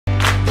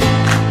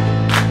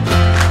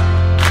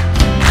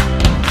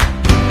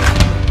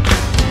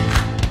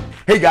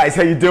Hey guys,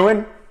 how you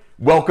doing?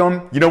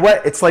 Welcome. You know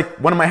what? It's like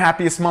one of my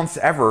happiest months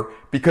ever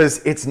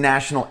because it's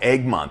National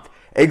Egg Month.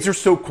 Eggs are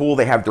so cool,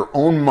 they have their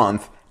own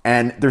month,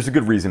 and there's a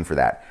good reason for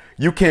that.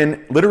 You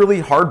can literally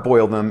hard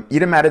boil them, eat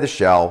them out of the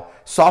shell,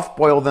 soft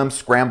boil them,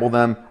 scramble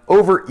them,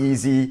 over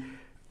easy,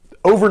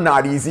 over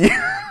not easy.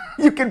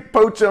 You can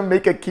poach them,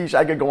 make a quiche.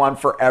 I could go on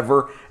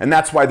forever, and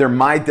that's why they're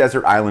my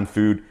desert island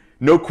food.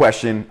 No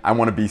question, I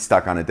want to be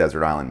stuck on a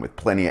desert island with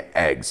plenty of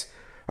eggs.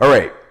 All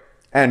right,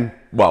 and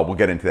well, we'll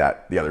get into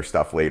the other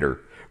stuff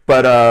later.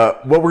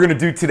 But what we're gonna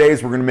do today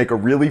is we're gonna make a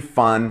really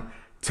fun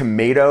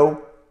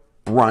tomato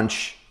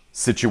brunch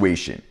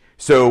situation.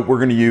 So we're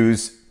gonna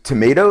use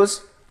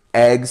tomatoes,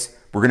 eggs,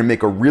 we're gonna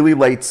make a really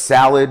light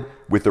salad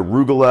with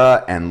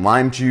arugula and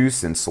lime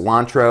juice and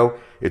cilantro.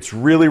 It's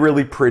really,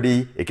 really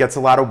pretty. It gets a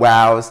lot of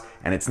wows,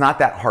 and it's not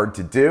that hard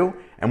to do.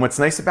 And what's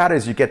nice about it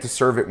is you get to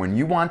serve it when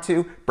you want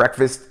to.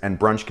 Breakfast and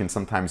brunch can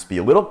sometimes be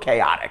a little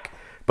chaotic,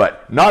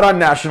 but not on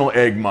National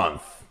Egg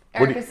Month.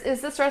 Eric,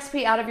 is this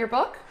recipe out of your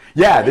book?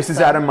 Yeah, this is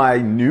out of my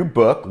new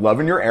book,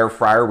 Loving Your Air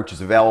Fryer, which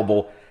is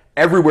available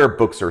everywhere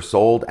books are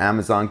sold.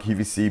 Amazon,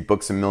 QVC,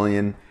 Books A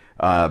Million,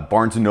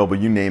 Barnes & Noble,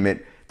 you name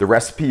it. The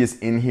recipe is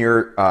in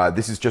here.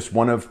 This is just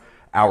one of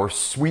our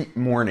sweet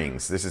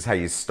mornings. This is how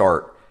you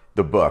start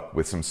the book,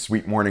 with some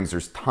sweet mornings.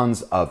 There's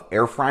tons of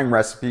air frying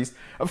recipes.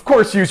 Of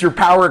course, use your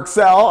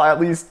PowerXL, at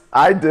least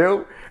I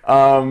do.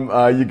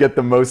 You get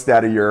the most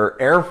out of your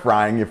air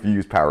frying if you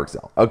use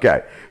PowerXL.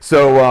 Okay,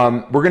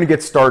 so we're gonna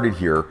get started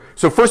here.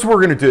 So first what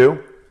we're gonna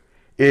do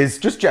is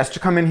just Jess to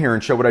come in here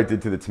and show what I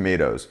did to the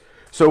tomatoes.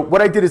 So what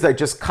I did is I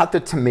just cut the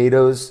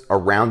tomatoes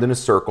around in a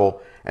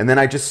circle, and then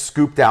I just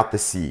scooped out the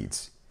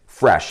seeds,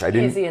 fresh.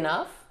 Easy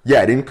enough?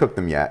 Yeah, I didn't cook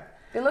them yet.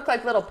 They look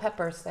like little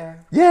peppers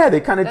there. Yeah,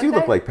 they kind of do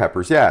look like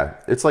peppers, yeah.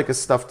 It's like a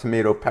stuffed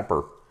tomato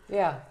pepper.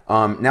 Yeah.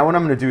 Now what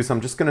I'm gonna do is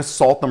I'm just gonna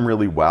salt them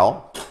really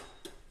well,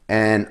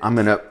 and I'm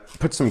gonna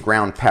put some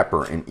ground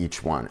pepper in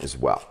each one as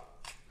well.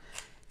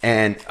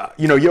 And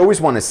you know, you always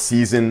wanna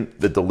season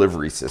the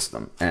delivery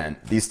system, and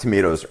these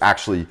tomatoes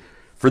actually,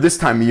 for this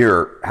time of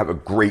year, have a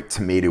great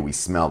tomatoey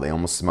smell. They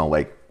almost smell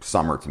like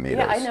summer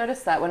tomatoes. Yeah, I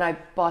noticed that when I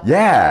bought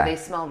them. They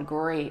smelled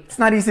great. It's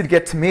not easy to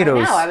get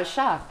tomatoes. I know, I was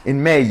shocked.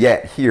 In May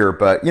yet here,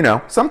 but you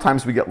know,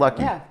 sometimes we get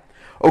lucky. Yeah.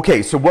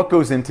 Okay, so what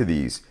goes into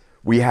these?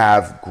 We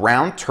have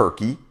ground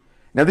turkey.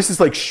 Now this is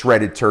like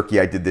shredded turkey.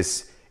 I did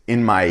this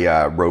in my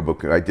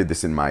Robocook. I did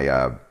this in my,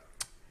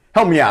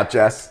 help me out,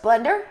 Jess.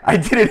 Blender? I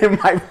did it in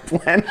my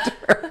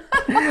blender.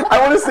 I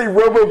want to say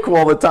Robocook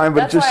all the time,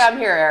 but that's why I'm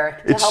here,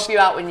 Eric, to help you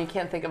out when you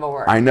can't think of a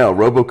word. I know,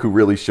 Robocook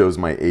really shows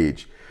my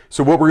age.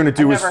 So what we're gonna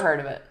do I've never heard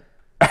of it.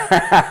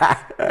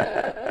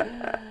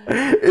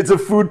 It's a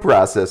food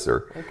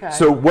processor. Okay.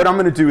 So what I'm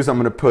gonna do is I'm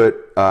gonna put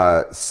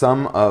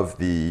some of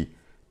the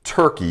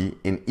turkey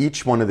in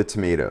each one of the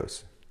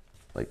tomatoes,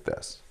 like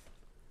this.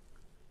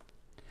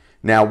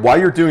 Now, while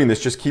you're doing this,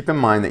 just keep in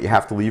mind that you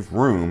have to leave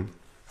room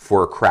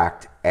for a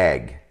cracked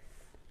egg,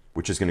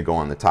 which is gonna go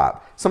on the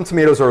top. Some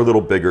tomatoes are a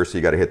little bigger, so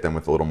you gotta hit them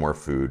with a little more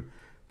food,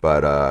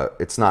 but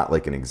it's not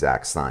like an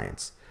exact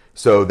science.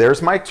 So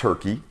there's my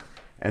turkey.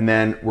 And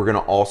then we're gonna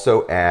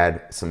also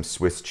add some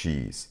Swiss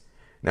cheese.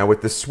 Now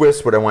with the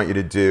Swiss, what I want you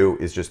to do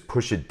is just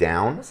push it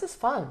down. This is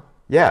fun.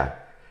 Yeah.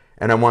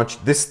 And I want you,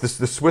 the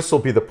Swiss will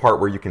be the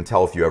part where you can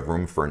tell if you have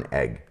room for an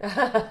egg.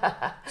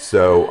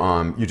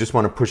 So you just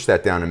wanna push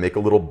that down and make a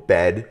little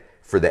bed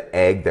for the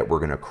egg that we're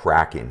gonna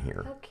crack in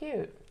here. How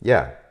cute.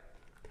 Yeah.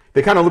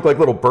 They kind of look like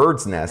little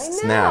birds'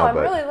 nests now. I'm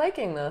really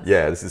liking this.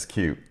 Yeah, this is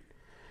cute.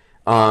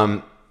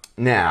 Now,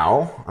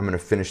 I'm gonna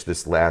finish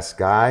this last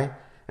guy.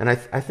 And I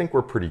think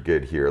we're pretty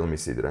good here. Let me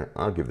see,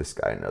 I'll give this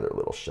guy another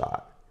little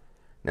shot.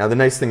 Now the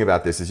nice thing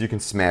about this is you can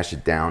smash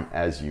it down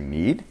as you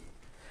need.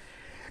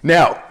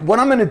 Now, what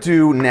I'm gonna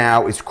do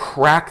now is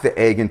crack the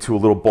egg into a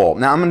little bowl.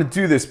 Now I'm gonna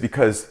do this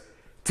because,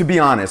 to be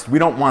honest, we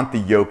don't want the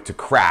yolk to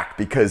crack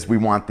because we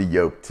want the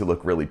yolk to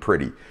look really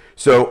pretty.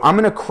 So I'm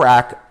gonna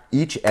crack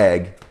each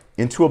egg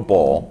into a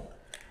bowl.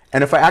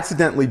 And if I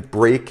accidentally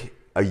break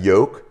a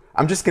yolk,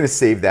 I'm just gonna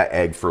save that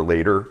egg for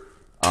later.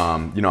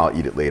 You know, I'll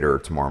eat it later or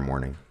tomorrow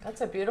morning.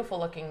 That's a beautiful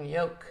looking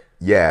yolk.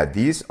 Yeah,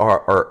 these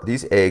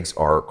eggs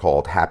are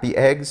called happy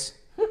eggs.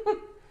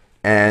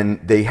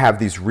 And they have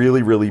these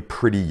really, really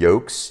pretty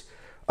yolks.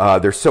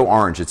 They're so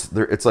orange,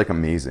 it's like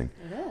amazing.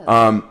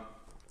 Yeah.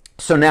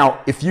 So now,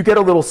 if you get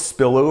a little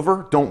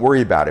spillover, don't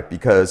worry about it,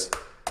 because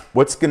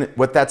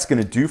what that's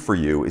gonna do for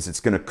you is it's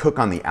gonna cook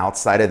on the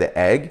outside of the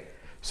egg.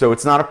 So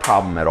it's not a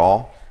problem at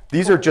all.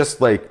 These are just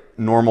like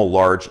normal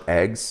large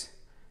eggs.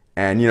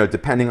 And you know,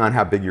 depending on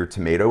how big your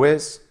tomato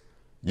is.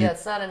 Yeah,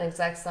 it's not an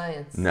exact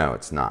science. No,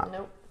 it's not.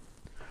 Nope.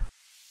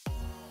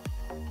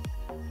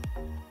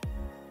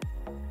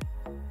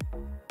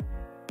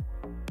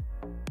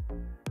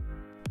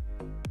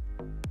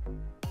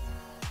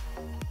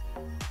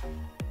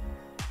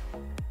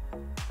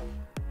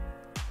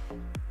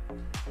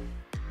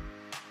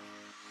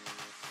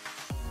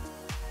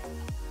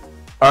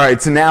 All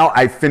right, so now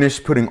I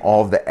finished putting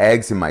all of the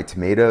eggs in my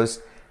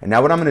tomatoes. And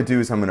now what I'm gonna do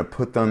is I'm gonna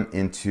put them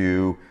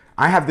into,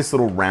 I have this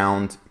little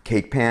round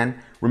cake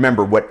pan.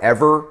 Remember,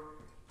 whatever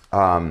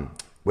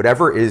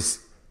whatever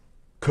is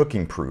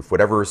cooking proof,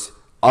 whatever's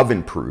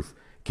oven proof,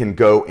 can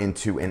go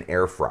into an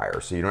air fryer.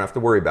 So you don't have to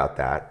worry about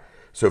that.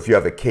 So if you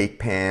have a cake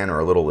pan or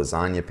a little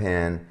lasagna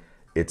pan,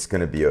 it's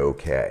gonna be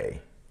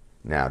okay.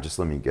 Now, just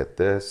let me get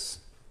this.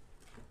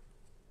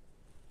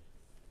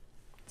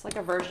 It's like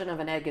a version of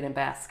an egg in a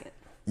basket.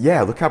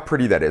 Yeah, look how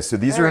pretty that is. So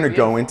these are gonna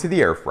go into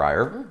the air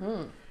fryer,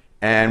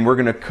 and we're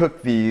gonna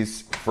cook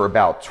these for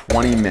about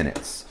 20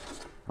 minutes.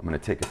 I'm gonna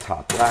take a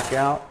top rack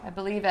out. I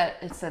believe it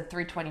said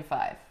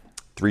 325.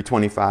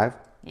 325?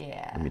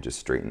 Yeah. Let me just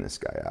straighten this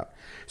guy out.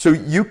 So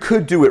you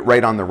could do it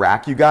right on the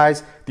rack, you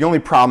guys. The only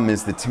problem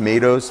is the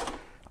tomatoes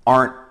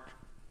aren't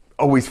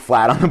always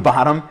flat on the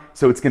bottom,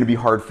 so it's gonna be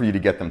hard for you to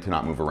get them to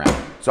not move around.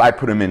 So I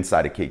put them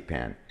inside a cake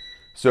pan.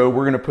 So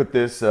we're gonna put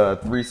this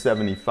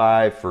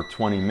 375 for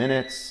 20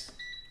 minutes.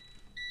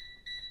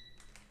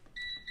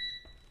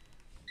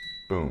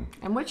 Boom.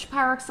 And which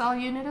PowerXL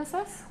unit is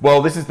this?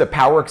 Well, this is the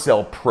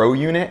PowerXL Pro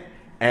unit,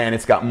 and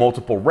it's got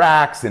multiple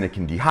racks, and it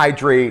can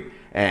dehydrate.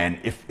 And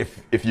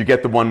if you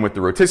get the one with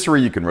the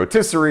rotisserie, you can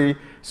rotisserie.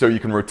 So you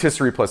can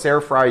rotisserie plus air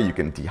fry. You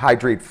can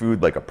dehydrate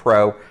food like a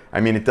pro. I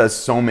mean, it does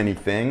so many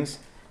things.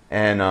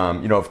 And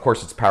you know, of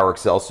course, it's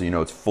PowerXL, so you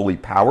know it's fully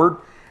powered,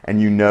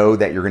 and you know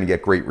that you're going to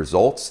get great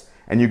results.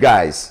 And you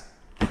guys,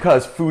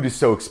 because food is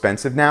so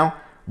expensive now,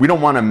 we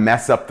don't want to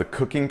mess up the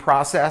cooking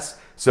process.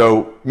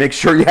 So make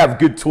sure you have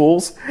good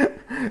tools,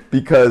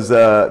 because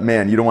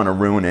man, you don't want to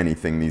ruin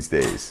anything these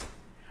days.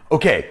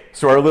 Okay,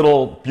 so our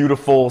little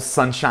beautiful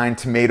sunshine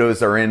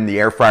tomatoes are in the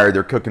air fryer.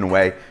 They're cooking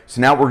away.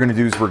 So now what we're gonna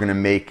do is we're gonna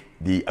make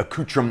the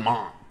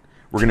accoutrement.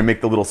 We're gonna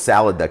make the little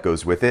salad that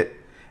goes with it.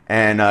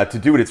 And to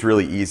do it, it's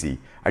really easy.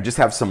 I just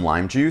have some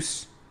lime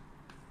juice.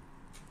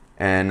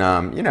 And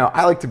you know,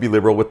 I like to be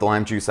liberal with the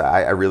lime juice.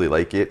 I really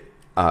like it.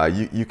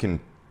 You can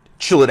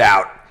chill it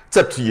out. It's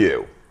up to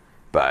you.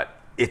 But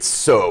it's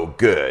so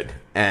good.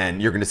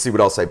 And you're gonna see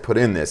what else I put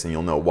in this, and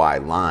you'll know why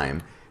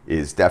lime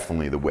is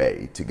definitely the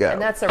way to go.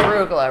 And that's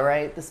arugula,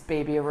 right? This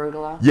baby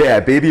arugula? Yeah,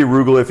 baby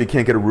arugula. If you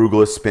can't get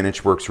arugula,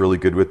 spinach works really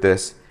good with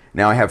this.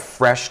 Now I have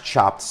fresh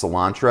chopped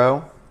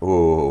cilantro.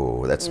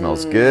 Oh, that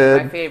smells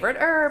good. My favorite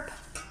herb.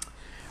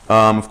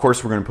 Of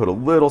course, we're going to put a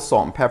little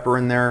salt and pepper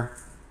in there.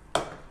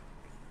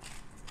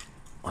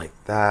 Like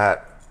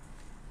that.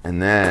 And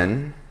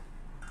then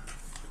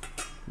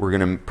we're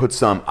going to put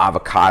some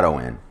avocado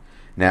in.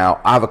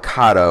 Now,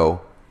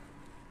 avocado,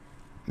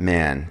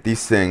 man,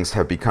 these things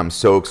have become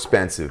so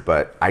expensive,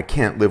 but I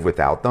can't live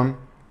without them.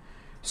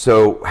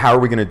 So how are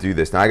we gonna do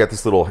this? Now I got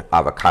this little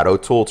avocado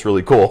tool. It's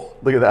really cool.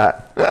 Look at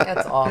that.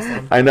 That's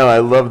awesome. I know, I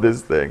love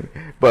this thing.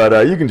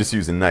 But you can just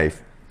use a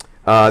knife.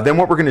 Then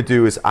what we're gonna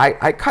do is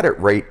I cut it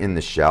right in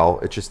the shell.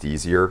 It's just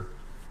easier.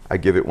 I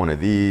give it one of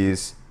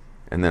these,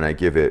 and then I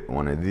give it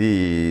one of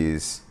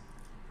these,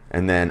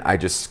 and then I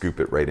just scoop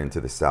it right into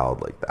the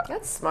salad like that.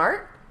 That's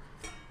smart.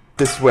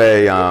 This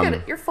way,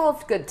 you're full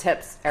of good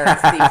tips, Eric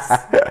Theiss.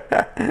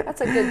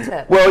 That's a good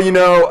tip. Well, you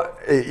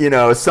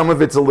know, some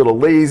of it's a little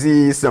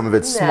lazy, some of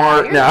it's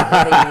smart. You're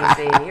not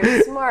lazy.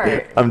 You're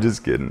smart. I'm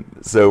just kidding.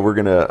 So we're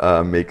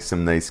gonna make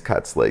some nice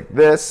cuts like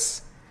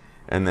this,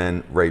 and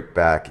then right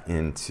back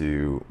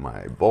into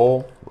my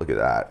bowl. Look at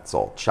that; it's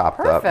all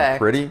chopped up and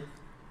pretty.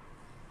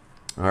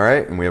 All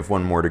right, and we have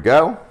one more to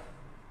go.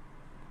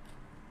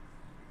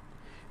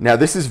 Now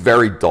this is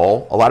very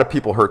dull. A lot of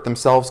people hurt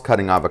themselves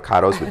cutting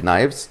avocados with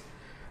knives.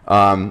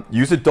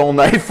 Use a dull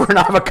knife for an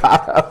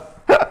avocado.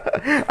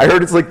 I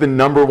heard it's like the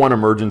 #1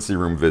 emergency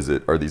room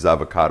visit are these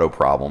avocado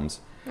problems.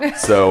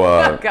 So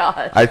oh,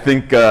 God. I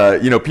think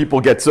you know, people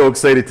get so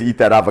excited to eat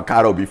that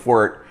avocado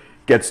before it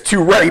gets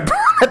too ripe.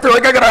 They're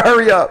like, I gotta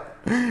hurry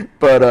up.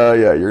 But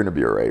yeah, you're gonna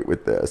be all right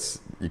with this.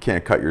 You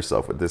can't cut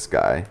yourself with this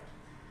guy.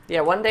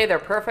 Yeah, one day they're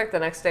perfect, the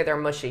next day they're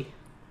mushy.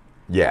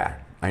 Yeah,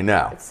 I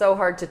know. It's so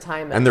hard to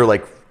time it. And they're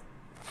like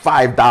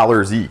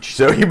 $5 each,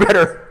 so you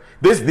better.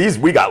 These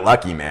we got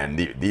lucky, man.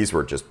 These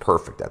were just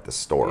perfect at the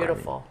store.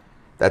 Beautiful. I mean,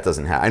 that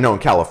doesn't happen. I know in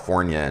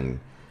California and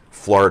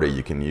Florida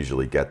you can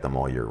usually get them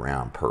all year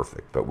round,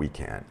 perfect, but we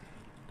can't.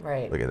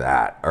 Right. Look at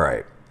that. All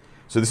right.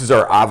 So this is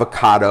our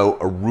avocado,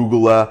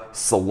 arugula,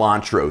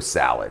 cilantro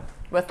salad.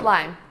 With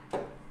lime.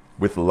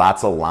 With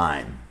lots of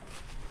lime.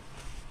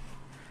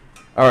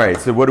 All right.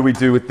 So what do we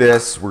do with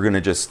this? We're gonna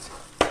just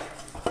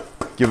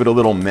give it a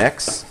little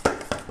mix,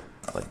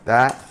 like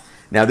that.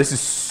 Now this is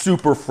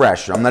super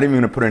fresh. I'm not even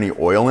gonna put any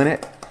oil in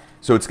it.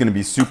 So it's gonna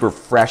be super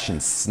fresh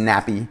and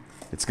snappy.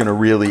 It's gonna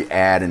really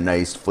add a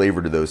nice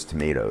flavor to those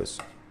tomatoes.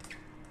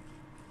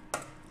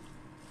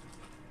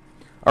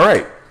 All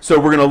right, so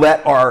we're gonna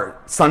let our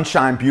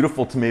sunshine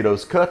beautiful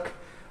tomatoes cook.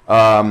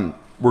 We're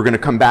gonna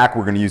come back,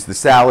 we're gonna use the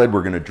salad,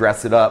 we're gonna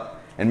dress it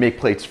up and make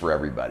plates for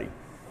everybody.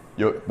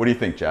 What do you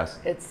think, Jess?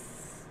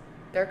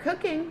 They're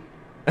cooking.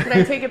 Can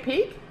I take a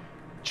peek?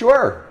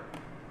 Sure.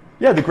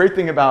 Yeah, the great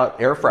thing about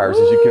air fryers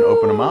is you can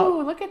open them up. Oh,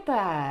 look at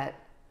that.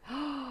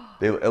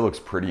 It looks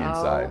pretty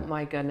inside. Oh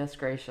my goodness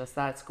gracious,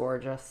 that's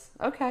gorgeous.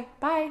 Okay,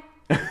 bye.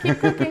 Keep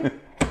cooking.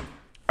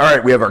 All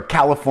right, we have our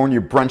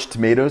California Brunch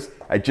Tomatoes.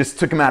 I just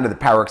took them out of the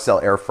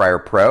PowerXL Air Fryer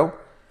Pro.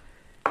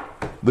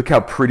 Look how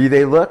pretty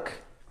they look.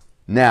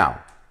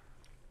 Now,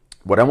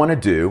 what I want to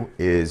do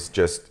is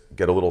just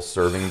get a little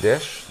serving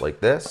dish like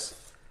this.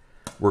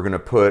 We're going to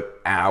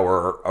put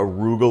our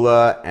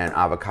arugula and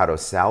avocado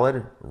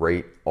salad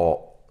right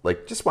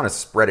just want to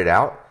spread it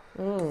out.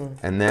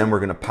 And then we're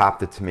going to pop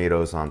the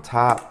tomatoes on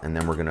top, and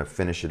then we're going to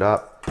finish it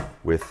up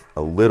with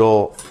a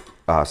little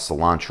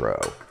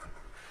cilantro.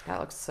 That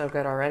looks so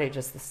good already,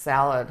 just the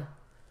salad.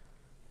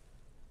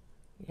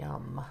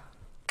 Yum.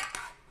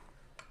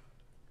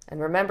 And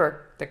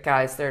remember,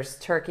 guys, there's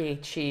turkey,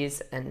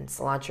 cheese, and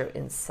cilantro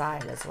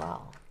inside as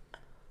well,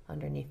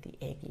 underneath the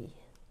eggy.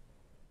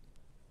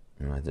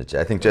 I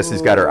think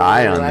Jesse's got her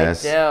eye on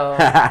this.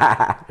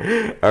 I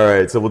do. All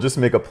right, so we'll just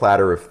make a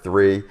platter of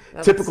 3.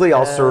 Typically,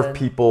 I'll serve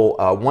people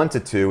 1 to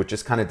 2. It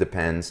just kind of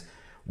depends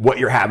what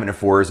you're having it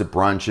for. Is it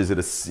brunch? Is it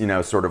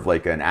a sort of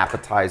like an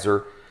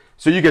appetizer?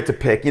 So you get to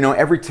pick.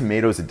 Every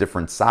tomato is a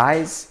different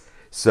size.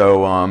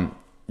 So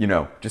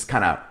just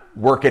kind of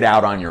work it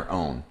out on your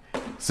own.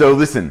 So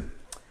listen,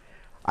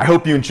 I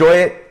hope you enjoy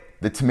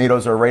it. The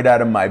tomatoes are right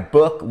out of my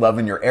book,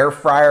 Loving Your Air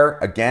Fryer.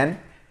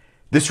 Again,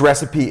 this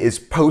recipe is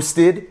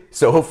posted,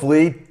 so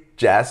hopefully,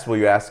 Jess, will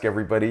you ask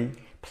everybody?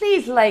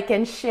 Please like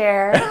and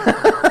share.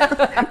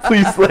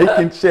 Please like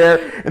and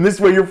share. And this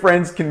way your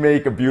friends can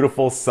make a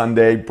beautiful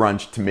Sunday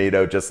brunch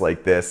tomato just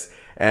like this.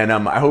 And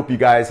I hope you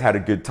guys had a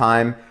good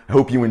time. I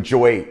hope you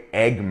enjoy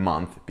Egg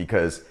Month,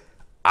 because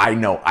I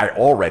know I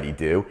already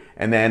do.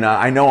 And then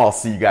I know I'll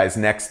see you guys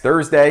next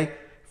Thursday,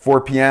 4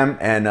 p.m.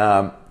 And,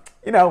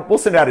 we'll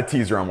send out a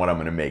teaser on what I'm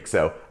going to make.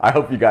 So I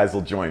hope you guys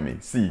will join me.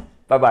 See you.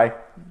 Bye-bye.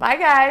 Bye,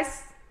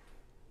 guys.